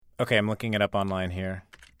Okay, I'm looking it up online here.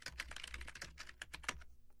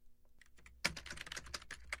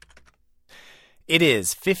 It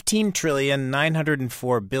is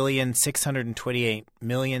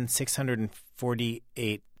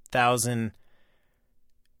 $15,904,628,648,000.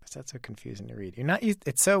 Is that so confusing to read?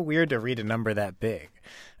 It's so weird to read a number that big.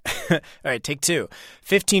 All right, take two.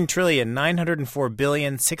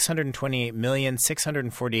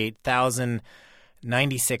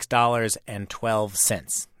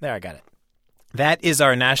 $15,904,628,648,096.12. There, I got it. That is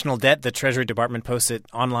our national debt. The Treasury Department posts it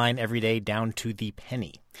online every day down to the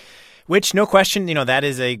penny. Which, no question, that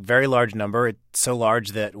is a very large number. It's so large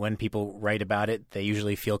that when people write about it, they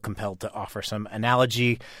usually feel compelled to offer some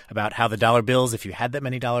analogy about how the dollar bills, if you had that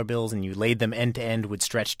many dollar bills and you laid them end to end, would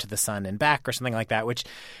stretch to the sun and back or something like that, which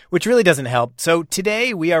really doesn't help. So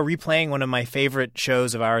today we are replaying one of my favorite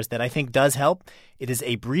shows of ours that I think does help. It is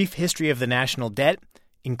a brief history of the national debt,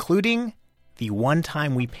 including the one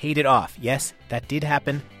time we paid it off. Yes, that did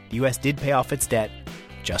happen. The U.S. did pay off its debt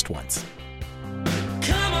just once.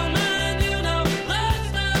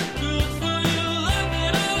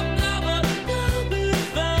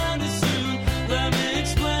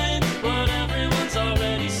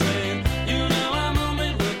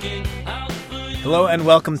 Hello and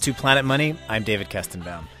welcome to Planet Money. I'm David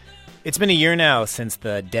Kestenbaum. It's been a year now since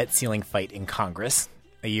the debt ceiling fight in Congress.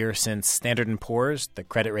 A year since Standard & Poor's, the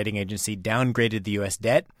credit rating agency, downgraded the U.S.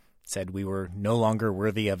 debt, said we were no longer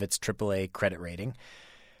worthy of its AAA credit rating.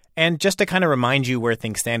 And just to kind of remind you where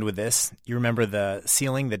things stand with this, you remember the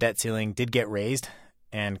debt ceiling did get raised,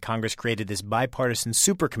 and Congress created this bipartisan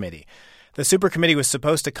supercommittee. The supercommittee was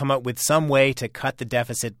supposed to come up with some way to cut the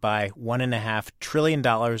deficit by $1.5 trillion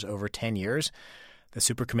over 10 years. The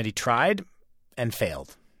supercommittee tried and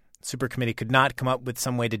failed. The supercommittee could not come up with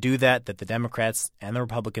some way to do that the Democrats and the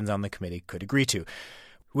Republicans on the committee could agree to,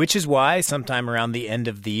 which is why sometime around the end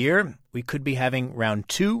of the year, we could be having round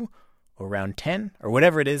 2 or round 10 or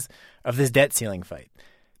whatever it is of this debt ceiling fight.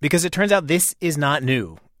 Because it turns out this is not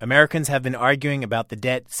new. Americans have been arguing about the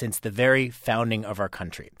debt since the very founding of our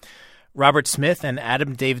country. Robert Smith and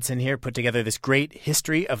Adam Davidson here put together this great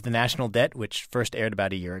history of the national debt, which first aired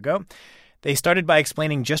about a year ago. They started by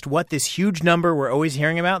explaining just what this huge number we're always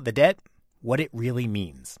hearing about, the debt, what it really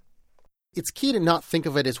means. It's key to not think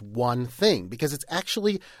of it as one thing because it's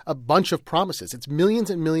actually a bunch of promises. It's millions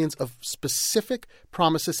and millions of specific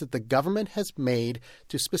promises that the government has made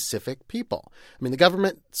to specific people. I mean, the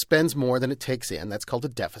government spends more than it takes in. That's called a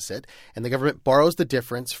deficit. And the government borrows the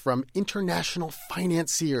difference from international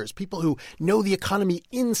financiers, people who know the economy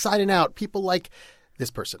inside and out, people like this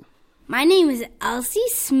person. My name is Elsie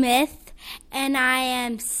Smith, and I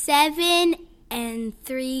am 7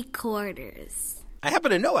 3/4. I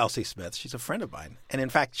happen to know Elsie Smith. She's a friend of mine. And in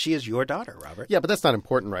fact, she is your daughter, Robert. Yeah, but that's not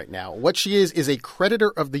important right now. What she is a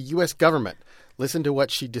creditor of the U.S. government. Listen to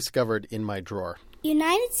what she discovered in my drawer.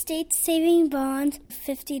 United States saving bond,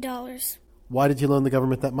 $50. Why did you loan the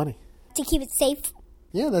government that money? To keep it safe.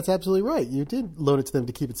 Yeah, that's absolutely right. You did loan it to them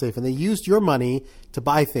to keep it safe. And they used your money to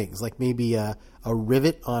buy things, like maybe a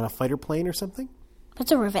rivet on a fighter plane or something?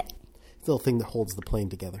 What's a rivet? It's the little thing that holds the plane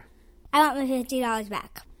together. I want my $50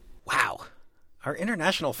 back. Wow. Our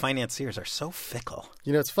international financiers are so fickle.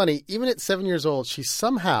 You know, it's funny. Even at 7 years old, she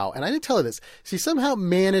somehow, and I didn't tell her this, she somehow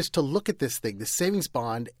managed to look at this thing, this savings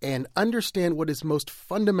bond, and understand what is most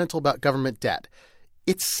fundamental about government debt.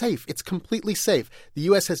 It's safe. It's completely safe. The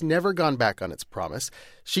U.S. has never gone back on its promise.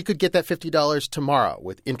 She could get that $50 tomorrow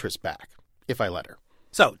with interest back, if I let her.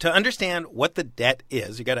 So to understand what the debt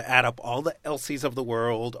is, you got to add up all the Elsies of the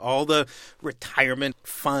world, all the retirement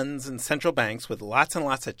funds and central banks with lots and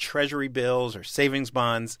lots of treasury bills or savings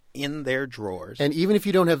bonds in their drawers. And even if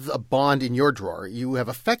you don't have a bond in your drawer, you have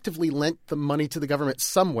effectively lent the money to the government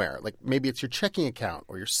somewhere. Like maybe it's your checking account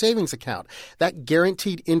or your savings account. That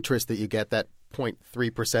guaranteed interest that you get, that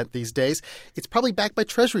 0.3% these days, it's probably backed by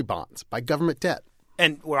treasury bonds, by government debt.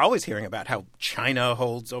 And we're always hearing about how China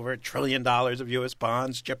holds over $1 trillion of U.S.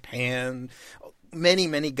 bonds, Japan, many,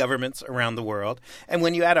 many governments around the world. And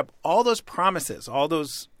when you add up all those promises, all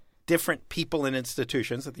those different people and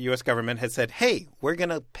institutions that the U.S. government has said, hey, we're going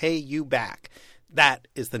to pay you back, that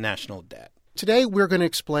is the national debt. Today, we're going to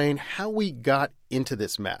explain how we got into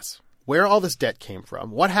this mess, where all this debt came from,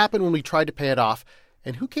 what happened when we tried to pay it off,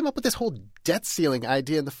 and who came up with this whole debt ceiling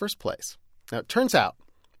idea in the first place. Now, it turns out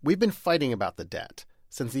we've been fighting about the debt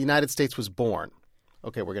since the United States was born.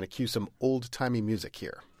 Okay, we're going to cue some old-timey music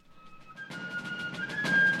here.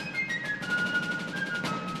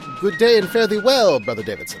 Good day and fare thee well, Brother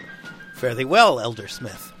Davidson. Fare thee well, Elder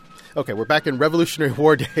Smith. Okay, we're back in Revolutionary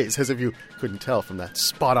War days, as if you couldn't tell from that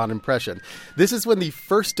spot-on impression. This is when the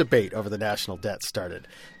first debate over the national debt started.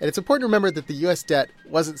 And it's important to remember that the U.S. debt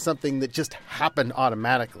wasn't something that just happened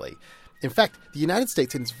automatically. In fact, the United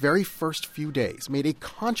States, in its very first few days, made a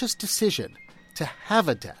conscious decision to have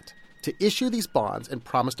a debt, to issue these bonds and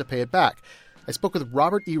promise to pay it back. I spoke with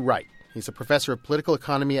Robert E. Wright. He's a professor of political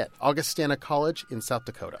economy at Augustana College in South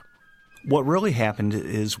Dakota. What really happened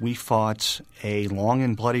is we fought a long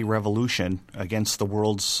and bloody revolution against the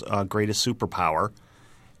world's greatest superpower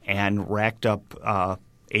and racked up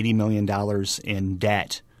 $80 million in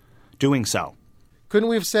debt doing so. Couldn't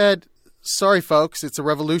we have said, sorry, folks, it's a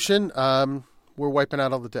revolution, we're wiping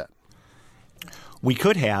out all the debt? We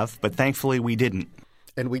could have, but thankfully we didn't.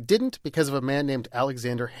 And we didn't because of a man named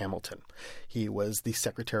Alexander Hamilton. He was the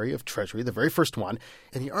Secretary of Treasury, the very first one,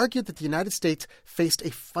 and he argued that the United States faced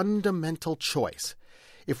a fundamental choice.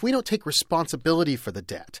 If we don't take responsibility for the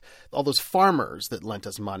debt, all those farmers that lent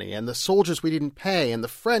us money and the soldiers we didn't pay and the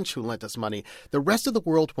French who lent us money, the rest of the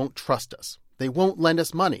world won't trust us. They won't lend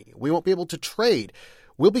us money. We won't be able to trade.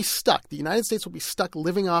 We'll be stuck. The United States will be stuck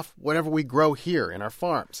living off whatever we grow here in our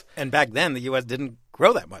farms. And back then, the U.S. didn't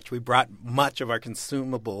grow that much. We brought much of our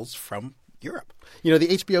consumables from Europe. You know, the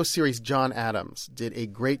HBO series John Adams did a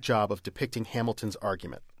great job of depicting Hamilton's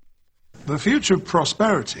argument. The future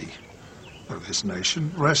prosperity of this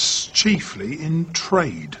nation rests chiefly in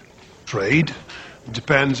trade. Trade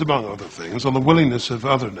depends, among other things, on the willingness of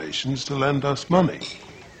other nations to lend us money.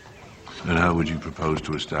 And how would you propose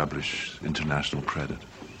to establish international credit?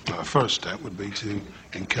 Our first step would be to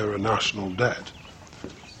incur a national debt.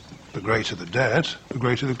 The greater the debt, the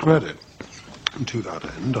greater the credit. And to that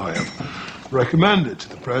end, I have recommended to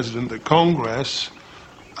the President that Congress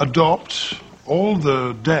adopt all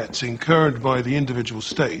the debts incurred by the individual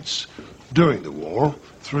states during the war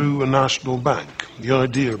through a national bank. The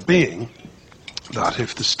idea being that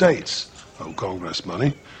if the states owe Congress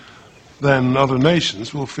money, then other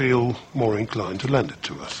nations will feel more inclined to lend it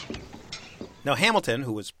to us. Now, Hamilton,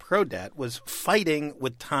 who was pro-debt, was fighting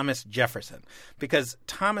with Thomas Jefferson because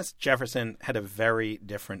Thomas Jefferson had a very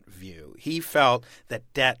different view. He felt that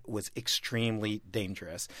debt was extremely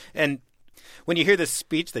dangerous. And when you hear this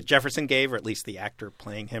speech that Jefferson gave, or at least the actor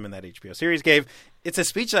playing him in that HBO series gave, it's a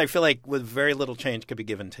speech that I feel like with very little change could be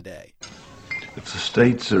given today. If the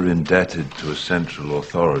states are indebted to a central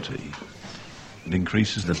authority, it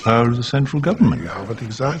increases the power of the central government. You have it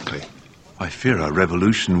exactly. I fear our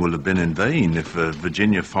revolution will have been in vain if a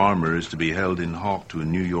Virginia farmer is to be held in hock to a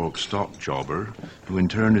New York stock jobber, who in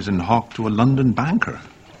turn is in hock to a London banker.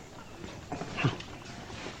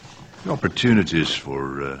 The opportunities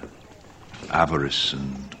for avarice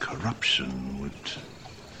and corruption would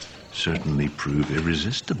certainly prove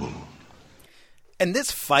irresistible. And this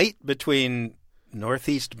fight between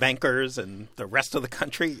Northeast bankers and the rest of the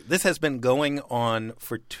country, this has been going on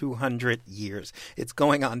for 200 years. It's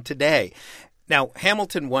going on today. Now,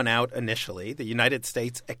 Hamilton won out initially. The United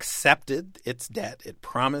States accepted its debt. It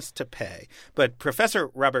promised to pay. But Professor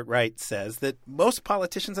Robert Wright says that most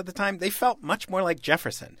politicians at the time, they felt much more like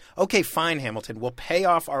Jefferson. Okay, fine, Hamilton, we'll pay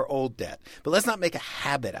off our old debt, but let's not make a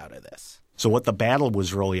habit out of this. So what the battle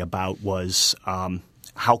was really about was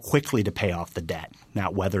how quickly to pay off the debt,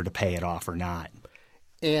 not whether to pay it off or not.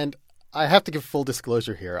 And I have to give full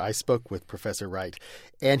disclosure here. I spoke with Professor Wright,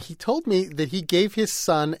 and he told me that he gave his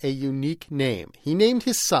son a unique name. He named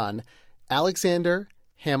his son Alexander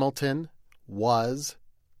Hamilton Was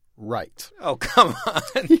Right. Oh, come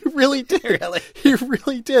on. He really did. Really? He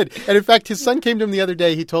really did. And in fact, his son came to him the other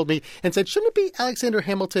day, he told me, and said, shouldn't it be Alexander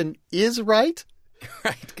Hamilton Is Right?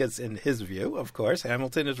 Right, because in his view, of course,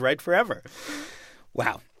 Hamilton is right forever.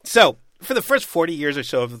 Wow. So, for the first 40 years or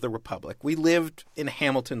so of the Republic, we lived in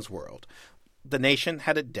Hamilton's world. The nation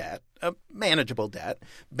had a debt, a manageable debt.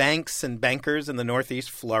 Banks and bankers in the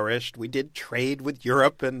Northeast flourished. We did trade with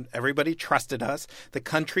Europe, and everybody trusted us. The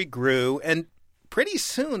country grew, and pretty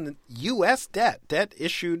soon, U.S. debt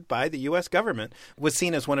issued by the U.S. government, was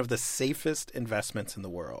seen as one of the safest investments in the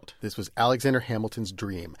world. This was Alexander Hamilton's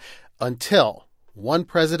dream, until one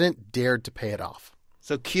president dared to pay it off.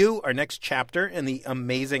 So cue our next chapter in the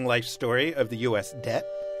amazing life story of the U.S. debt,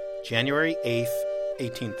 January 8th,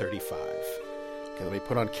 1835. Okay, let me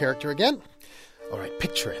put on character again. All right,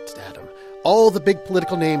 picture it, Adam. All the big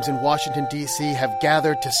political names in Washington, D.C. have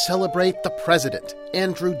gathered to celebrate the president,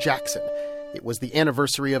 Andrew Jackson. It was the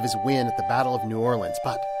anniversary of his win at the Battle of New Orleans,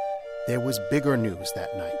 but there was bigger news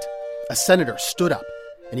that night. A senator stood up,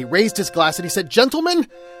 and he raised his glass and he said, "Gentlemen,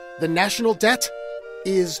 the national debt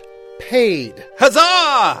is paid."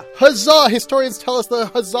 Huzzah! Huzzah! Historians tell us the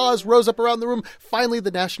huzzahs rose up around the room. Finally,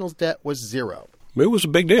 the national debt was zero. It was a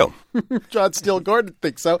big deal. John Steele Gordon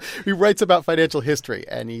thinks so. He writes about financial history,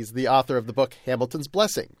 and he's the author of the book Hamilton's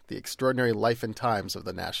Blessing, The Extraordinary Life and Times of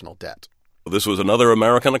the National Debt. This was another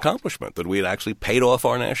American accomplishment, that we had actually paid off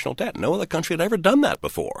our national debt. No other country had ever done that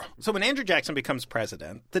before. So when Andrew Jackson becomes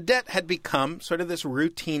president, the debt had become sort of this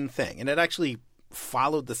routine thing, and it actually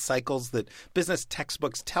followed the cycles that business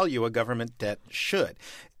textbooks tell you a government debt should.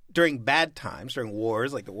 During bad times, during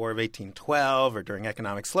wars like the War of 1812 or during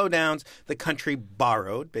economic slowdowns, the country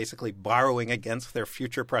borrowed, basically borrowing against their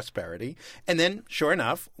future prosperity. And then, sure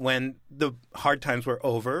enough, when the hard times were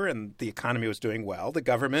over and the economy was doing well, the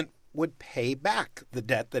government would pay back the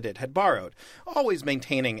debt that it had borrowed, always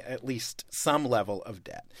maintaining at least some level of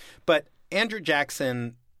debt. But Andrew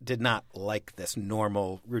Jackson did not like this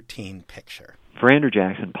normal, routine picture. For Andrew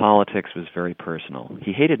Jackson, politics was very personal.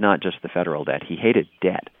 He hated not just the federal debt, he hated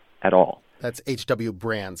debt at all. That's H.W.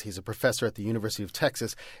 Brands. He's a professor at the University of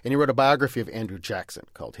Texas, and he wrote a biography of Andrew Jackson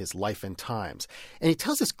called His Life and Times. And he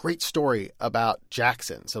tells this great story about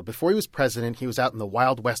Jackson. So before he was president, he was out in the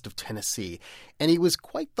Wild West of Tennessee, and he was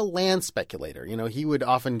quite the land speculator. You know, he would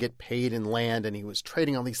often get paid in land, and he was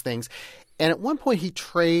trading all these things. And at one point, he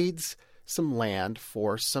trades some land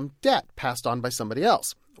for some debt passed on by somebody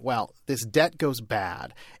else. Well, this debt goes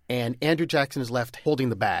bad, and Andrew Jackson is left holding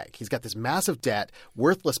the bag. He's got this massive debt,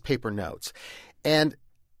 worthless paper notes, and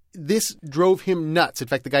this drove him nuts. In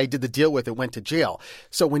fact, the guy he did the deal with went to jail.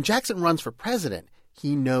 So when Jackson runs for president,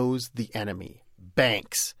 he knows the enemy,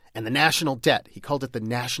 banks, and the national debt. He called it the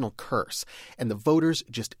national curse, and the voters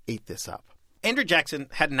just ate this up. Andrew Jackson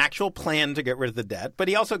had an actual plan to get rid of the debt, but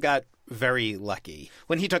he also got very lucky.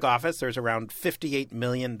 When he took office, there was around $58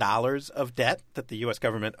 million of debt that the U.S.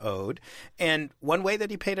 government owed. And one way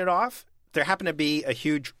that he paid it off, there happened to be a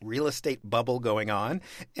huge real estate bubble going on.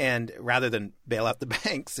 And rather than bail out the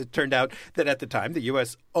banks, it turned out that at the time, the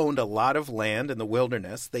U.S. owned a lot of land in the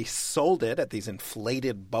wilderness. They sold it at these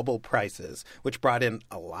inflated bubble prices, which brought in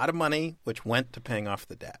a lot of money, which went to paying off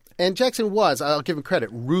the debt. And Jackson was, I'll give him credit,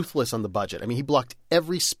 ruthless on the budget. I mean, he blocked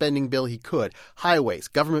every spending bill he could. Highways,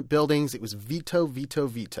 government buildings, it was veto, veto,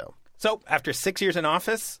 veto. So after 6 years in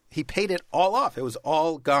office, he paid it all off. It was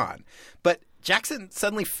all gone. But Jackson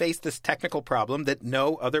suddenly faced this technical problem that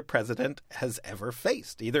no other president has ever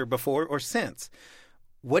faced, either before or since.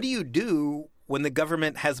 What do you do when the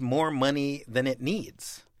government has more money than it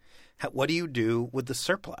needs? What do you do with the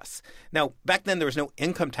surplus? Now, back then there was no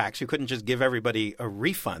income tax. You couldn't just give everybody a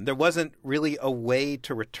refund. There wasn't really a way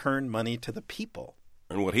to return money to the people.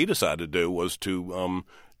 And what he decided to do was to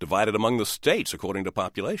divide it among the states according to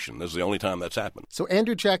population. This is the only time that's happened. So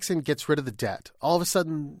Andrew Jackson gets rid of the debt. All of a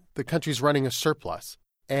sudden, the country's running a surplus.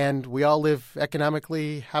 And we all live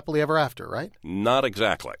economically happily ever after, right? Not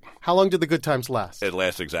exactly. How long did the good times last? It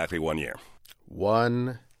lasted exactly 1 year.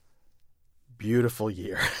 1 beautiful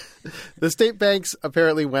year. The state banks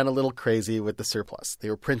apparently went a little crazy with the surplus. They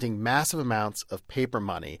were printing massive amounts of paper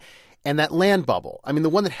money. And that land bubble, I mean, the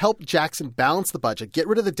one that helped Jackson balance the budget, get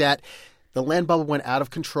rid of the debt, the land bubble went out of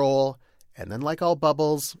control. And then, like all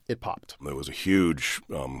bubbles, it popped. There was a huge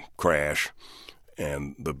crash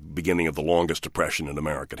and the beginning of the longest depression in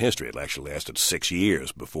American history. It actually lasted 6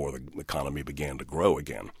 years before the economy began to grow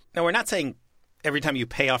again. Now, we're not saying every time you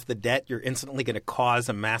pay off the debt, you're instantly going to cause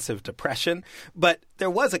a massive depression. But there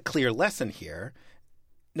was a clear lesson here.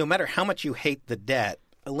 No matter how much you hate the debt,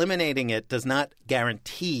 eliminating it does not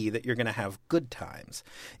guarantee that you're going to have good times.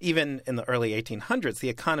 Even in the early 1800s, the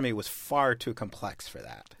economy was far too complex for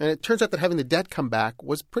that. And it turns out that having the debt come back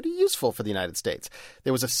was pretty useful for the United States.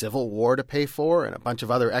 There was a civil war to pay for and a bunch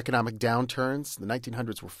of other economic downturns. The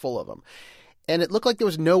 1900s were full of them. And it looked like there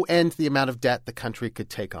was no end to the amount of debt the country could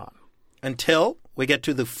take on. Until we get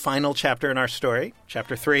to the final chapter in our story,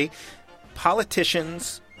 Chapter 3,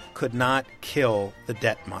 politicians could not kill the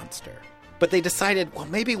debt monster. But they decided, well,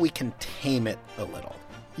 maybe we can tame it a little.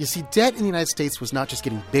 You see, debt in the United States was not just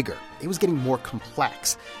getting bigger. It was getting more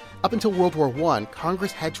complex. Up until World War I,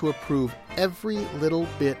 Congress had to approve every little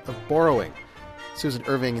bit of borrowing. Susan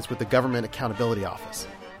Irving is with the Government Accountability Office.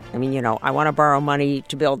 I mean, you know, I want to borrow money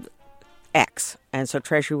to build X. And so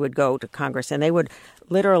Treasury would go to Congress, and they would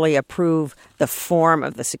literally approve the form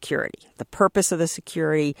of the security, the purpose of the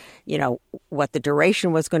security, you know, what the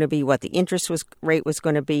duration was going to be, what the interest rate was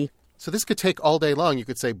going to be. So this could take all day long. You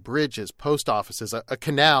could say bridges, post offices, a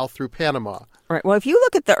canal through Panama. Right. Well, if you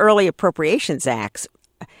look at the early Appropriations Acts,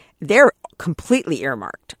 they're completely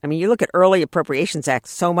earmarked. I mean, you look at early Appropriations Acts,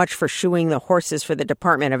 so much for shoeing the horses for the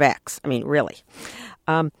Department of X. I mean, really.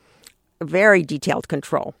 Very detailed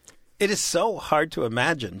control. It is so hard to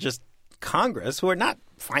imagine just Congress, who are not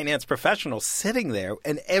finance professionals, sitting there,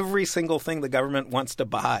 and every single thing the government wants to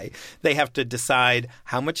buy, they have to decide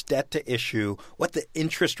how much debt to issue, what the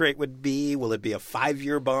interest rate would be. Will it be a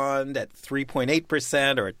 5-year bond at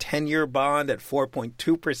 3.8% or a 10-year bond at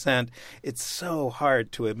 4.2%? It's so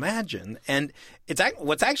hard to imagine. And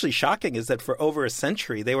what's actually shocking is that for over a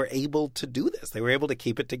century, they were able to do this. They were able to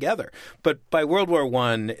keep it together. But by World War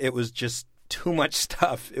I, it was just too much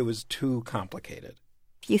stuff. It was too complicated.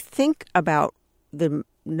 If you think about the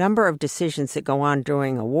number of decisions that go on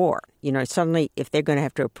during a war, suddenly if they're going to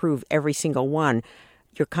have to approve every single one,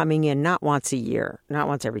 you're coming in not once a year, not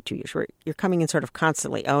once every 2 years. You're coming in sort of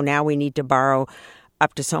constantly. Oh, now we need to borrow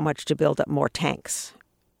up to so much to build up more tanks,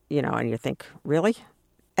 and you think, really?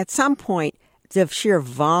 At some point, the sheer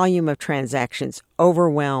volume of transactions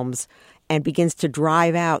overwhelms and begins to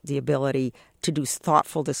drive out the ability to do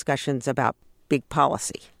thoughtful discussions about big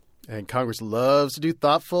policy. And Congress loves to do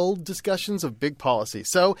thoughtful discussions of big policy.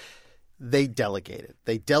 So they delegated.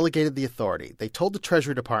 They delegated the authority. They told the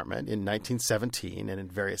Treasury Department in 1917 and in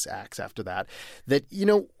various acts after that,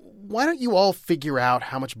 why don't you all figure out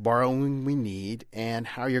how much borrowing we need and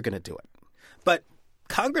how you're going to do it? But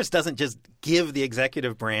Congress doesn't just give the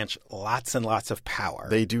executive branch lots and lots of power.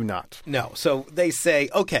 They do not. No. So they say,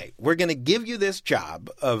 okay, we're going to give you this job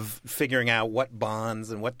of figuring out what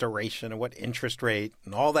bonds and what duration and what interest rate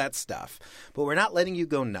and all that stuff. But we're not letting you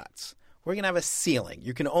go nuts. We're going to have a ceiling.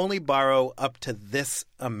 You can only borrow up to this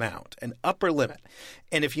amount, an upper limit.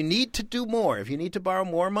 And if you need to do more, if you need to borrow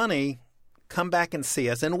more money, come back and see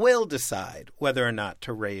us, and we'll decide whether or not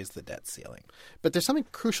to raise the debt ceiling. But there's something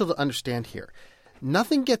crucial to understand here.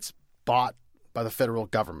 Nothing gets bought by the federal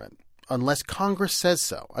government unless Congress says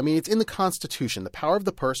so. I mean, it's in the Constitution. The power of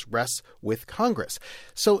the purse rests with Congress.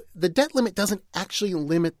 So the debt limit doesn't actually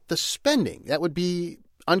limit the spending. That would be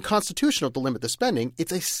unconstitutional to limit the spending.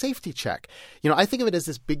 It's a safety check. I think of it as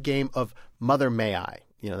this big game of Mother May I,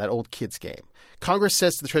 that old kids game. Congress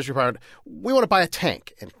says to the Treasury Department, we want to buy a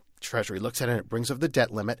tank. And Treasury looks at it and it brings up the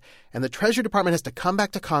debt limit. And the Treasury Department has to come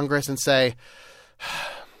back to Congress and say,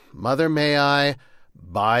 Mother May I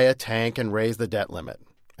buy a tank and raise the debt limit?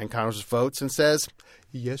 And Congress votes and says,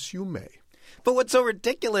 yes, you may. But what's so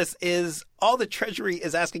ridiculous is all the Treasury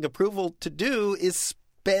is asking approval to do is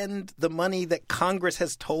spend the money that Congress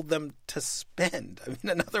has told them to spend. I mean,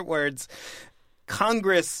 in other words,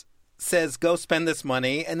 Congress says, go spend this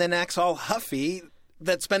money, and then acts all huffy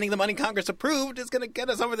that spending the money Congress approved is going to get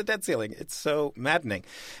us over the debt ceiling. It's so maddening.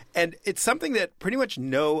 And it's something that pretty much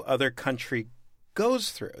no other country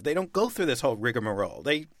goes through. They don't go through this whole rigmarole.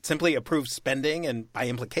 They simply approve spending, and by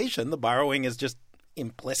implication, the borrowing is just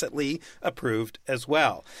implicitly approved as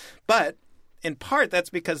well. But in part, that's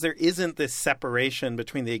because there isn't this separation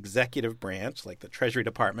between the executive branch, like the Treasury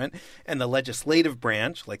Department, and the legislative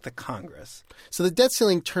branch, like the Congress. So the debt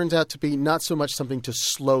ceiling turns out to be not so much something to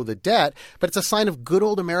slow the debt, but it's a sign of good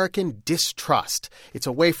old American distrust. It's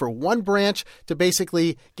a way for one branch to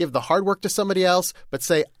basically give the hard work to somebody else, but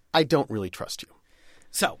say, I don't really trust you.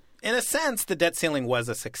 So, in a sense, the debt ceiling was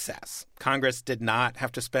a success. Congress did not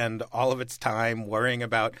have to spend all of its time worrying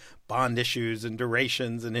about bond issues and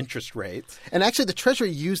durations and interest rates. And actually, the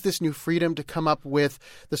Treasury used this new freedom to come up with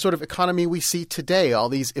the sort of economy we see today, all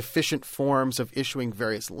these efficient forms of issuing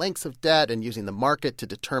various lengths of debt and using the market to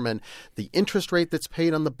determine the interest rate that's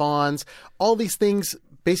paid on the bonds. All these things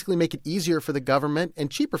basically make it easier for the government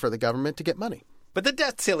and cheaper for the government to get money. But the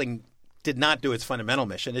debt ceiling did not do its fundamental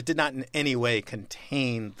mission. It did not in any way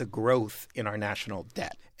contain the growth in our national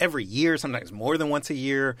debt. Every year, sometimes more than once a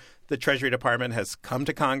year, the Treasury Department has come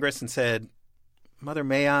to Congress and said, Mother,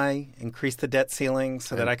 may I increase the debt ceiling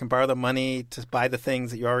so that I can borrow the money to buy the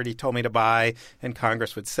things that you already told me to buy? And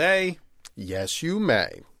Congress would say, yes, you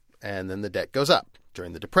may. And then the debt goes up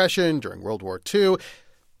during the Depression, during World War II.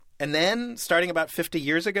 And then, starting about 50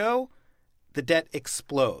 years ago, the debt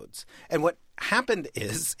explodes. And what happened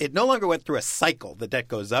is it no longer went through a cycle. The debt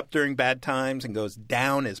goes up during bad times and goes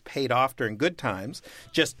down as paid off during good times.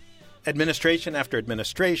 Just administration after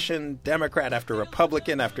administration, Democrat after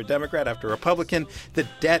Republican after Democrat after Republican. The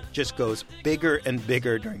debt just goes bigger and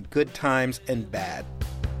bigger during good times and bad.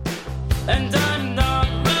 And I'm not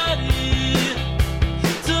ready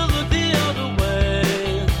to look the other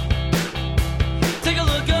way. Take a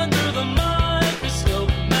look under the microscope,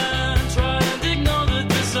 man. Try and ignore the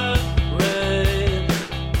disarray.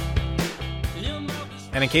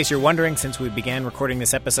 And in case you're wondering, since we began recording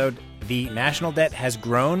this episode, the national debt has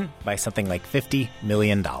grown by something like $50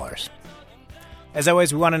 million. As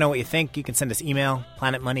always, we want to know what you think. You can send us email,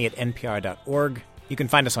 planetmoney@npr.org. You can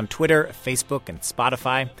find us on Twitter, Facebook, and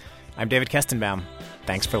Spotify. I'm David Kestenbaum.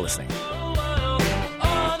 Thanks for listening.